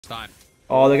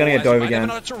Oh, they're gonna get dove again.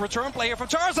 Return player from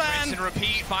Tarzan. Rinse and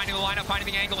repeat, finding the lineup,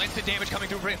 finding the angle, instant damage coming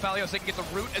through Felios. They can get the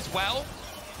root as well.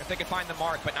 If they can find the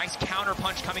mark, but nice counter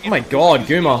punch coming in. Oh my god,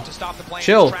 Guma. To stop the plane.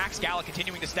 Chill. Tracks, Gala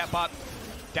continuing to step up.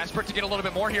 Desperate to get a little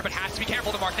bit more here, but has to be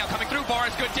careful. The mark now coming through. Bar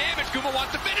is good damage. Guma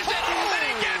wants to finish it, and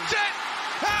he gets it!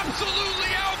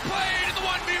 Absolutely outplayed in the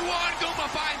 1v1. Guma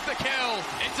finds the kill.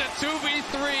 It's a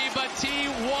 2v3, but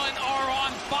T1 are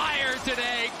on fire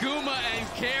today. Guma and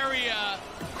Keria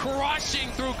crushing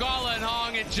through Gala and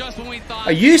Hong, and just when we thought...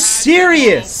 Are you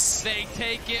serious? They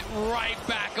take it right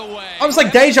back away. I was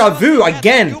like deja vu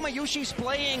again. Gumayusi's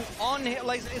playing on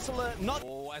like it's not.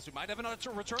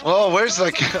 Oh, where's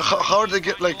like how are they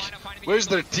get like where's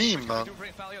their team, man?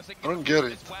 I don't get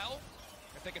it.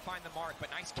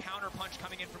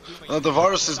 No, the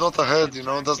virus is not ahead, you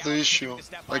know, that's the issue.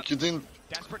 Like you didn't.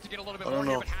 I don't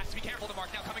know.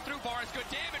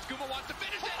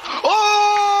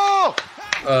 Oh!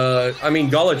 I mean,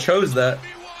 Gala chose that.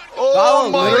 Oh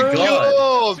my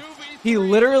god! He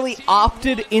literally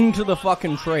opted into the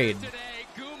fucking trade.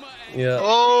 Yeah.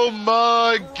 Oh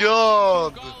my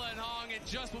god!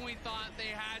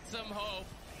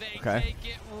 Okay.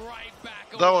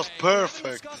 That was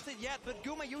perfect.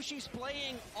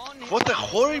 What a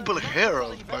horrible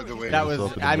herald, by the way. That was.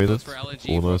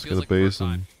 Ona is gonna base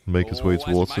and make his way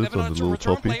towards it on the little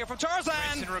toppy.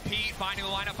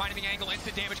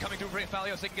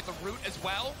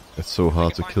 It's so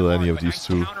hard to kill any of these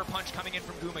two.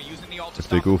 If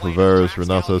they go for Varus,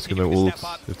 Renata is gonna ult.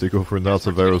 If they go for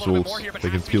Renata, Varus ults. They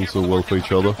can peel so well for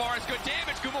each other.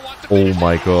 Oh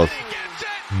my god.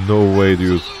 No way,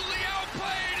 dude.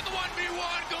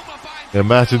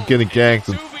 Imagine getting ganked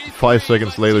and 5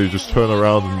 seconds later you just turn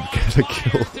around and get a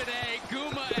kill.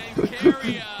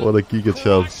 What a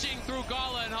gigachad.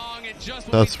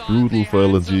 That's brutal for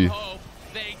LNG.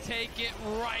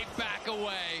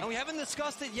 We haven't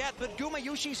discussed it yet, but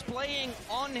Gumayusi's playing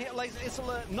on like it's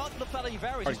not the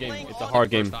Varus. Hard game. It's a hard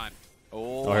game.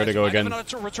 Oh, here they go again.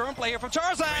 Return player from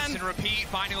Tarzan. Rinse and repeat,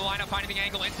 finding the lineup, finding the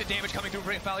angle, instant damage coming through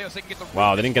Felios. They can get the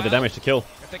wow, they didn't get the damage to kill.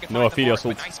 No Aphelios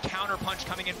ult. Nice counter punch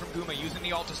coming in from Guma, using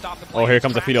the ult to stop the play. Oh, here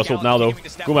comes Aphelios ult now though.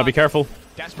 Guma, be careful.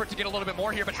 Desperate to get a little bit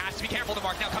more here, but has to be careful. The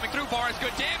mark now coming through. Bar is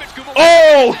good damage. Guma.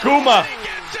 Oh, Guma!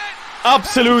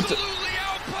 Absolute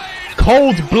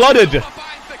cold-blooded. It's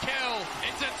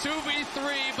a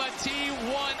 2v3, but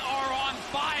T1 are on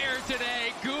fire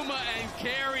today. Guma and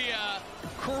Keria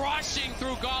crushing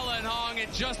through Gala and Hong,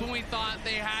 and just when we thought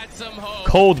they had some hope,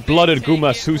 cold-blooded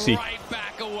Gumayusi. Right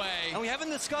back away. And we haven't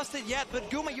discussed it yet, but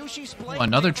Gumayusi's playing.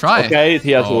 Another try. Okay,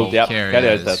 he has ult. Yep, Keria that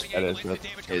is.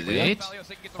 Is it?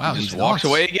 Wow, he just walks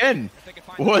away again.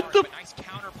 What the?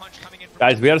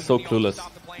 Guys, we are so clueless.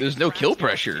 There's no kill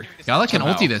pressure. Gala can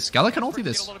ulti this. Gala can ulti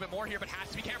this.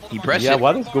 He pressed Yeah, it.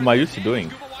 what is Gumayusi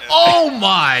doing? Oh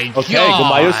my Okay, god!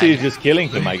 Gumayusi is just killing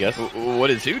him, I guess. What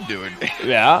is he doing?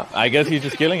 Yeah, I guess he's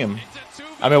just killing him.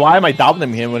 I mean, why am I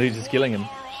doubting him when he's just killing him?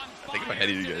 I think I'm ahead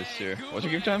of you guys here. What's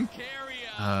your game time?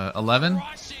 11,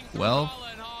 12,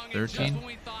 13.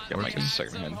 Yeah, Mike is a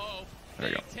second hand. There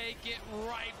we go.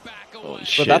 Holy But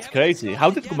shit. that's crazy. How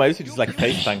did Gumayusi just like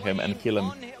face tank him and kill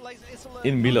him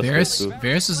in Milo's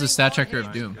Varus is the stat checker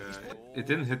of Doom. It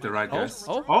didn't hit the right guys.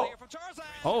 Oh,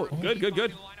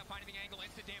 good.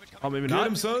 Oh, maybe not. Get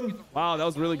him, son. Wow, that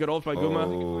was really good ult by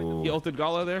Guma. He ulted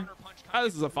Gala there. Ah,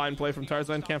 this is a fine play from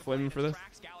Tarzan. Can't blame him for this.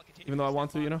 Even though I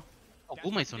want to, you know. Oh,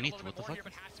 Guma is on it. What the fuck?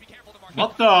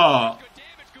 What the?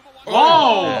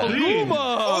 Oh, Guma!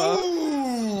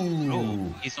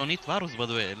 Oh, he's on it, Varus, by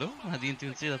the way. Hello? I didn't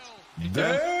even see that.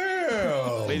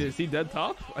 Damn. Wait, is he dead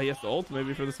top? He has to ult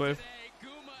maybe for this wave.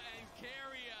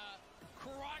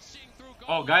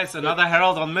 Oh, guys, another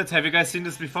herald on mid. Have you guys seen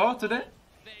this before today?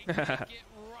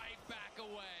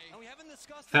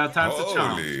 Third time's the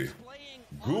charm. Holy.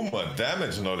 Guma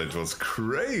damage knowledge was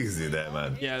crazy there,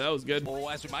 man. Yeah, that was good. Oh,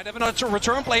 as we might have another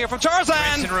return player from Tarzan.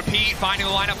 Rinse and repeat, finding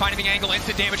the lineup, finding the angle,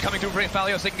 instant damage coming through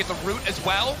Felios. They can get the root as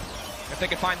well. If they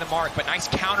can find the mark, but nice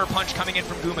counter punch coming in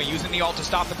from Guma, using the ult to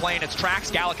stop the play, and it's Tracks.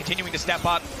 Gala continuing to step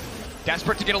up.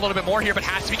 Desperate to get a little bit more here, but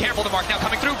has to be careful. The mark now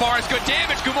coming through. Bar is good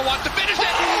damage. Guma wants to finish it,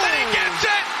 and he gets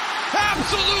it!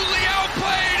 Absolutely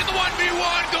outplayed in the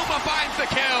 1v1. Guma finds the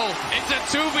kill. It's a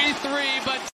 2v3,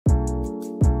 but